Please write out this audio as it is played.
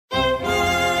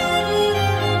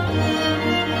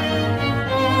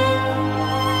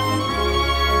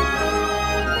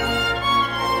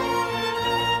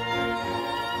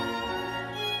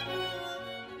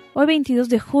Hoy 22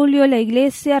 de julio la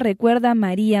iglesia recuerda a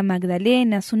María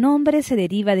Magdalena. Su nombre se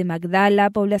deriva de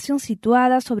Magdala, población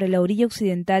situada sobre la orilla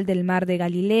occidental del mar de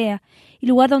Galilea y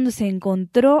lugar donde se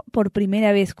encontró por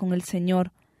primera vez con el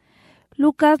Señor.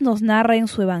 Lucas nos narra en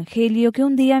su evangelio que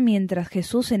un día mientras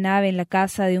Jesús cenaba en la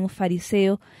casa de un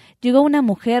fariseo, llegó una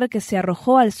mujer que se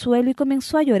arrojó al suelo y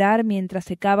comenzó a llorar mientras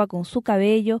secaba con su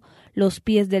cabello los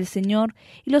pies del Señor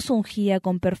y los ungía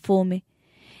con perfume.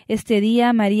 Este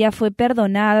día María fue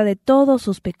perdonada de todos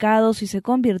sus pecados y se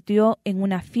convirtió en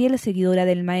una fiel seguidora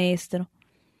del Maestro.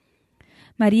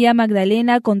 María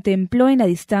Magdalena contempló en la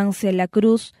distancia la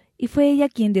cruz y fue ella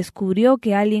quien descubrió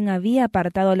que alguien había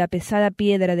apartado la pesada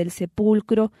piedra del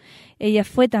sepulcro. Ella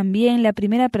fue también la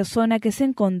primera persona que se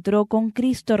encontró con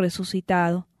Cristo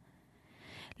resucitado.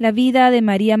 La vida de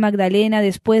María Magdalena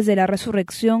después de la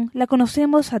resurrección la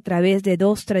conocemos a través de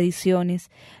dos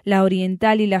tradiciones, la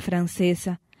oriental y la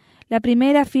francesa. La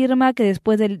primera afirma que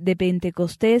después de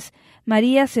Pentecostés,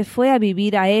 María se fue a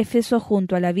vivir a Éfeso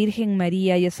junto a la Virgen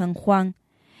María y a San Juan.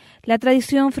 La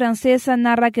tradición francesa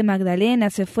narra que Magdalena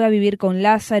se fue a vivir con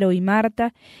Lázaro y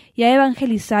Marta y a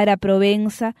evangelizar a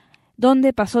Provenza,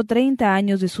 donde pasó 30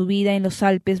 años de su vida en los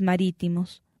Alpes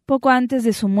marítimos. Poco antes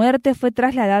de su muerte fue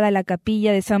trasladada a la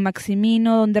capilla de San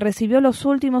Maximino, donde recibió los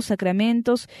últimos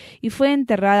sacramentos y fue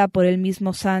enterrada por el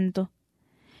mismo santo.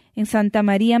 En Santa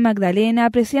María Magdalena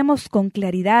apreciamos con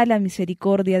claridad la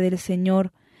misericordia del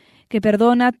Señor, que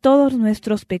perdona todos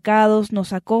nuestros pecados,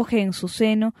 nos acoge en su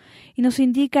seno y nos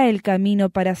indica el camino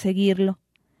para seguirlo.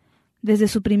 Desde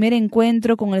su primer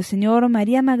encuentro con el Señor,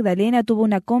 María Magdalena tuvo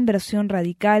una conversión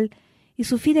radical y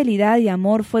su fidelidad y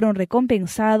amor fueron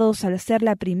recompensados al ser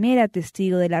la primera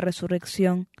testigo de la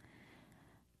resurrección.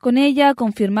 Con ella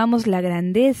confirmamos la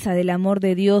grandeza del amor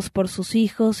de Dios por sus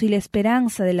hijos y la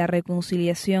esperanza de la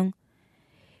reconciliación.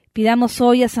 Pidamos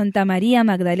hoy a Santa María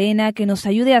Magdalena que nos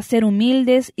ayude a ser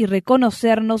humildes y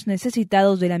reconocernos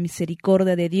necesitados de la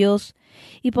misericordia de Dios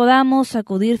y podamos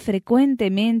acudir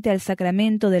frecuentemente al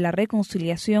sacramento de la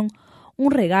reconciliación, un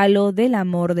regalo del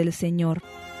amor del Señor.